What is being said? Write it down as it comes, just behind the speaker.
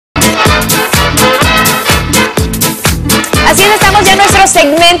nuestro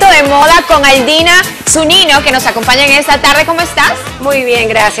segmento de moda con Aldina Zunino, que nos acompaña en esta tarde. ¿Cómo estás? Muy bien,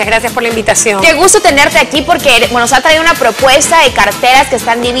 gracias. Gracias por la invitación. Qué gusto tenerte aquí porque nos ha traído una propuesta de carteras que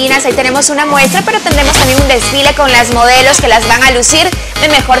están divinas. Ahí tenemos una muestra, pero tendremos también un desfile con las modelos que las van a lucir de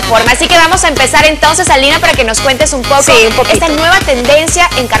mejor forma. Así que vamos a empezar entonces, Aldina, para que nos cuentes un poco esta nueva tendencia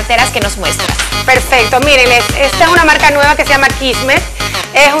en carteras que nos muestras. Perfecto. Miren, esta es una marca nueva que se llama Kismet.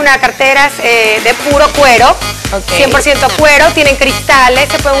 Es una carteras de puro cuero. 100% cuero, tienen cristales,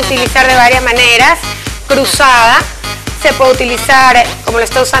 se pueden utilizar de varias maneras, cruzada, se puede utilizar como lo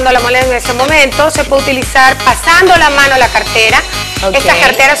está usando la modelo en ese momento, se puede utilizar pasando la mano a la cartera. Estas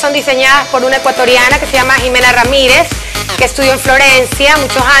carteras son diseñadas por una ecuatoriana que se llama Jimena Ramírez, que estudió en Florencia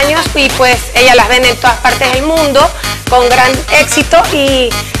muchos años y pues ella las vende en todas partes del mundo con gran éxito y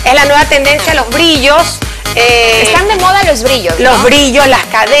es la nueva tendencia, los brillos. Están de moda los brillos, ¿no? Los brillos, las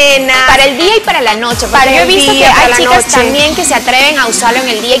cadenas. Para el día y para la noche. Porque yo he visto que hay chicas también que se atreven a usarlo en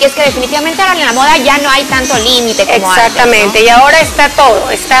el día y es que definitivamente ahora en la moda ya no hay tanto límite como exactamente, antes, ¿no? Y ahora está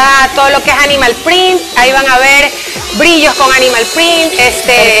todo lo que es animal print, ahí van a ver brillos con animal print.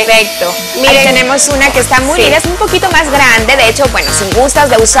 Perfecto. Miren, ahí tenemos una que está muy linda, es un poquito más grande, de hecho, bueno, si gustas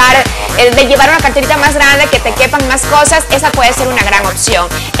de usar, de llevar una carterita más grande que te quepan más cosas, esa puede ser una gran opción.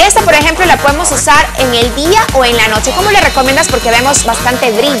 Esta, por ejemplo, la podemos usar en el día o en la noche. ¿Cómo le recomiendas? Porque vemos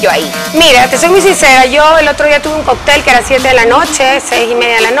bastante brillo ahí. Mira, te soy muy sincera, yo el otro día tuve un cóctel que era 7 de la noche,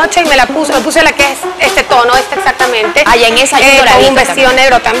 6:30 de la noche y me puse la que es este tono, exactamente. Allá en esa con un vestido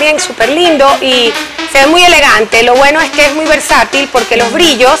negro también, súper lindo y se ve muy elegante. Lo bueno es que es muy versátil porque los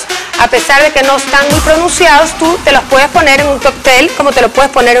brillos, a pesar de que no están muy pronunciados, tú te los puedes poner en un cóctel como te lo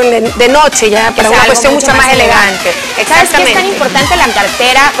puedes poner de noche ya, para una cuestión mucho más elegante. ¿Sabes qué es tan importante la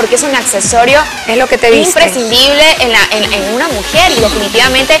cartera? Porque es un accesorio, es lo que te dice, imprescindible en una mujer y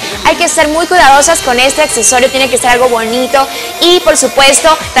definitivamente hay que ser muy cuidadosas con este accesorio, tiene que ser algo bonito y por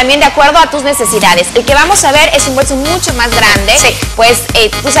supuesto también de acuerdo a tus necesidades. El que vamos a ver es un bolso mucho más grande, pues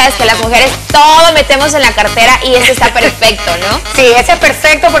tú sabes que las mujeres todo metemos en la cartera y ese está perfecto, ¿no? Sí, ese es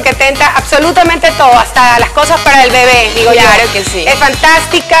perfecto porque te entra absolutamente todo, hasta las cosas para el bebé, digo yo. Claro que sí. Es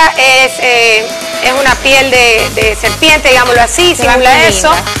fantástica, es una piel de serpiente, digámoslo así, simula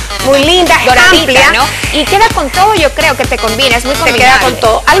eso. Muy linda, doradita, amplia, ¿no? Y queda con todo, yo creo que te combina, es muy combinable. Te queda con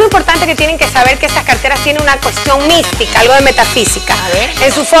todo. Algo importante que tienen que saber que estas carteras tienen una cuestión mística, algo de metafísica. A ver.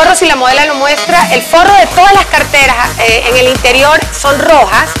 En su forro, si la modelo lo muestra, el forro de todas las carteras en el interior son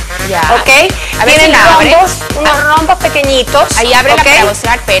rojas, ¿ok? A ver, tienen rombos, unos rombos pequeñitos. Ahí abre para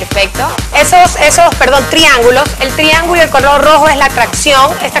mostrar, perfecto. Perdón, triángulos. El triángulo y el color rojo es la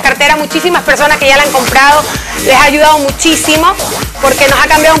atracción. Esta cartera, muchísimas personas que ya la han comprado, les ha ayudado muchísimo porque nos ha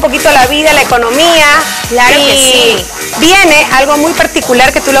cambiado un poquito la vida, la economía. Claro que sí. Viene algo muy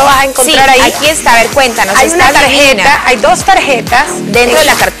particular que tú lo vas a encontrar ahí. Aquí está, a ver, cuéntanos. Hay una tarjeta, hay dos tarjetas dentro de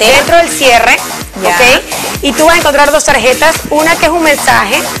la cartera. Dentro del cierre, ¿ok? Y tú vas a encontrar dos tarjetas, una que es un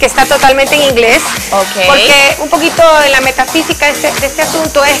mensaje que está totalmente en inglés, porque un poquito en la metafísica de este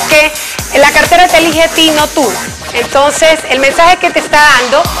asunto es que la cartera te elige a ti, no tú. Entonces, el mensaje que te está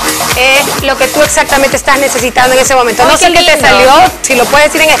dando es lo que tú exactamente estás necesitando en ese momento. No sé qué te salió, si lo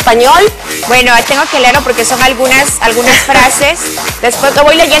puedes decir en español. Bueno, tengo que leerlo porque son algunas frases. Después lo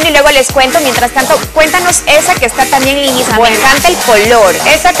voy leyendo y luego les cuento. Mientras tanto, cuéntanos esa que está también lindísima. Me encanta el color.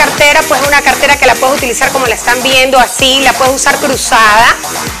 Esa cartera, pues es una cartera que la puedes utilizar como la están viendo, así. La puedes usar cruzada,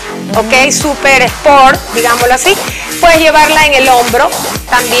 ¿ok? Super sport, digámoslo así. Puedes llevarla en el hombro,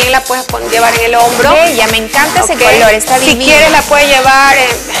 también la puedes llevar en el hombro. Ya me encanta ese color, está divino. Si quieres la puedes llevar en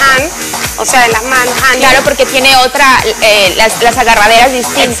hand, o sea, en las manos. Claro, porque tiene las agarraderas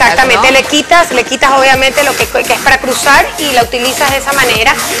distintas. Exactamente, ¿no? le quitas obviamente lo que es para cruzar y la utilizas de esa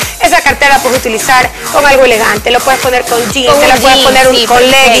manera. Esa cartera la puedes utilizar con algo elegante, lo puedes poner con jeans, te la puedes poner con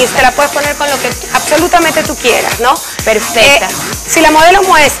leggings, te la puedes poner con lo que absolutamente tú quieras, ¿no? Perfecta. Si la modelo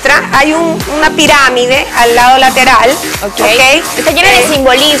muestra, hay una pirámide al lado lateral, Está llena de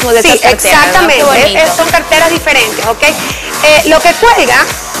simbolismo de estas carteras, exactamente, ¿no? son carteras diferentes, lo que cuelga,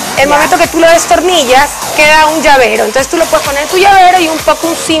 el momento que tú lo destornillas, queda un llavero. Entonces tú lo puedes poner en tu llavero y un poco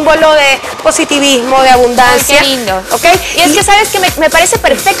un símbolo de positivismo, de abundancia. Qué lindo. Y es que sabes que me parece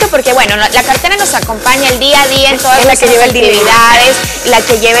perfecto porque, bueno, la cartera nos acompaña el día a día en todas nuestras actividades, la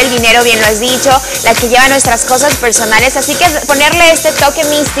que lleva el dinero, bien lo has dicho, la que lleva nuestras cosas personales. Así que ponerle este toque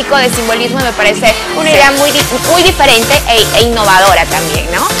místico de simbolismo me parece una idea muy diferente e innovadora también,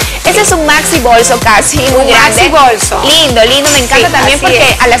 ¿no? Ese es un maxi bolso casi, muy grande. Maxi bolso. Lindo, lindo, me encanta también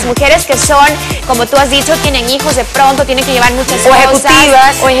porque a las mujeres que son, como tú has dicho, tienen hijos de pronto, tienen que llevar muchas cosas.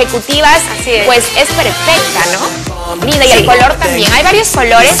 O ejecutivas. Pues es perfecta, ¿no? Linda, y el color también. Hay varios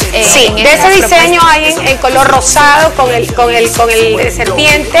colores. Sí, de ese diseño hay en color rosado con el de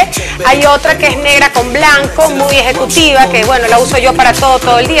serpiente. Hay otra que es negra con blanco, muy ejecutiva, que bueno, la uso yo para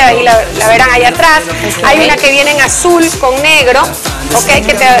todo el día y la verán ahí atrás. Hay una que viene en azul con negro, okay,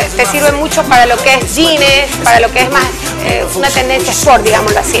 que te sirve mucho para lo que es jeans, para lo que es más una tendencia sport,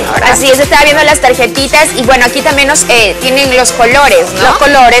 digámoslo así, ¿no? ¿Verdad? Así es, estaba viendo las tarjetitas y bueno, aquí también nos tienen los colores, ¿no? Los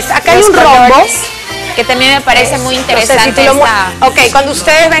colores. Acá hay un rombo que también me parece muy interesante. Ok, cuando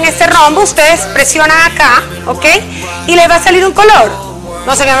ustedes ven este rombo, ustedes presionan acá, ok, y les va a salir un color.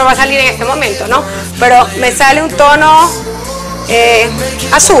 No sé qué me va a salir en este momento, ¿no? Pero me sale un tono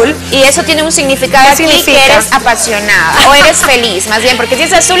azul. Y eso tiene un significado aquí, que eres apasionada o eres feliz, más bien, porque si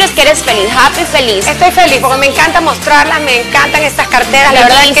es azul es que eres feliz, happy, feliz. Estoy feliz porque me encanta mostrarlas, me encantan estas carteras, la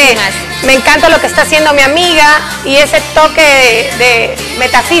verdad que me encanta lo que está haciendo mi amiga y ese toque de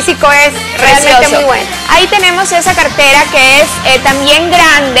metafísico es realmente muy bueno. Ahí tenemos esa cartera que es también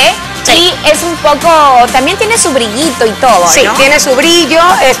grande. Sí. Y es un poco, también tiene su brillito y todo, sí, ¿no? Tiene su brillo,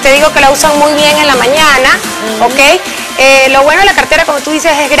 te digo que la usan muy bien en la mañana, ¿ok? Lo bueno de la cartera, como tú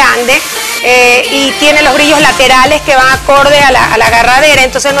dices, es grande y tiene los brillos laterales que van acorde a la agarradera,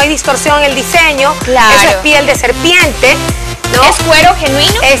 entonces no hay distorsión en el diseño. Claro. Eso es piel de serpiente, ¿no? ¿Es cuero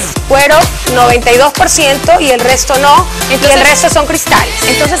genuino? Es cuero 92% y el resto no, entonces, y el resto son cristales.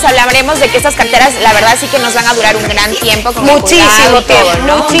 Entonces hablaremos de que estas carteras, la verdad sí que nos van a durar un gran tiempo. Con muchísimo tiempo, todo,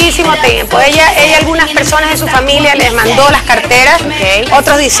 ¿no? Muchísimo tiempo. Ella algunas personas de su familia les mandó las carteras,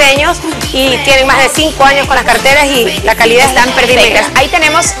 otros diseños, y tienen más de 5 años con las carteras y la calidad están perfectas. Ahí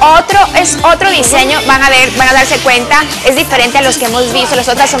tenemos otro diseño, van a darse cuenta, es diferente a los que hemos visto, las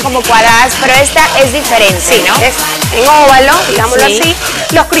otras son como cuadradas, pero esta es diferente, sí, ¿no? Es en óvalo, digámoslo así,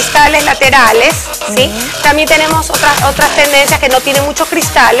 los cristales laterales, ¿sí? También tenemos otras tendencias que no tienen muchos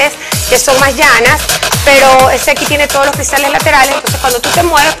cristales, que son más llanas, pero este aquí tiene todos los cristales laterales, entonces cuando tú te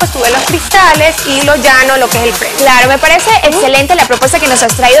mueves, pues tú ves los cristales y lo llano, lo que es el frente. Claro, me parece excelente la propuesta que nos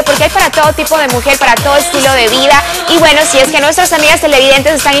has traído, porque hay para todo tipo de mujer, para todo estilo de vida, y bueno, si es que nuestras amigas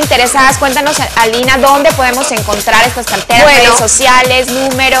televidentes están interesadas, cuéntanos, Alina, ¿dónde podemos encontrar estas carteras, redes sociales,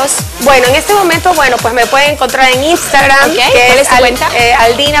 números? Bueno, en este momento, bueno, pues me pueden encontrar en Instagram, que es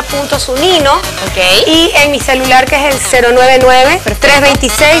aldina.zunino, y en mi celular, que es el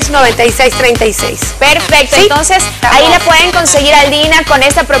 099-326-9636. Perfecto, ¿sí? Entonces ahí la pueden conseguir, Aldina, con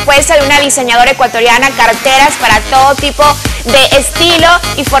esta propuesta de una diseñadora ecuatoriana, carteras para todo tipo de estilo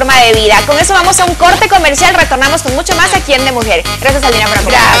y forma de vida. Con eso vamos a un corte comercial, retornamos con mucho más aquí en De Mujer. Gracias, Aldina, por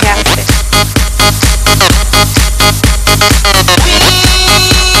acompañarnos. Gracias.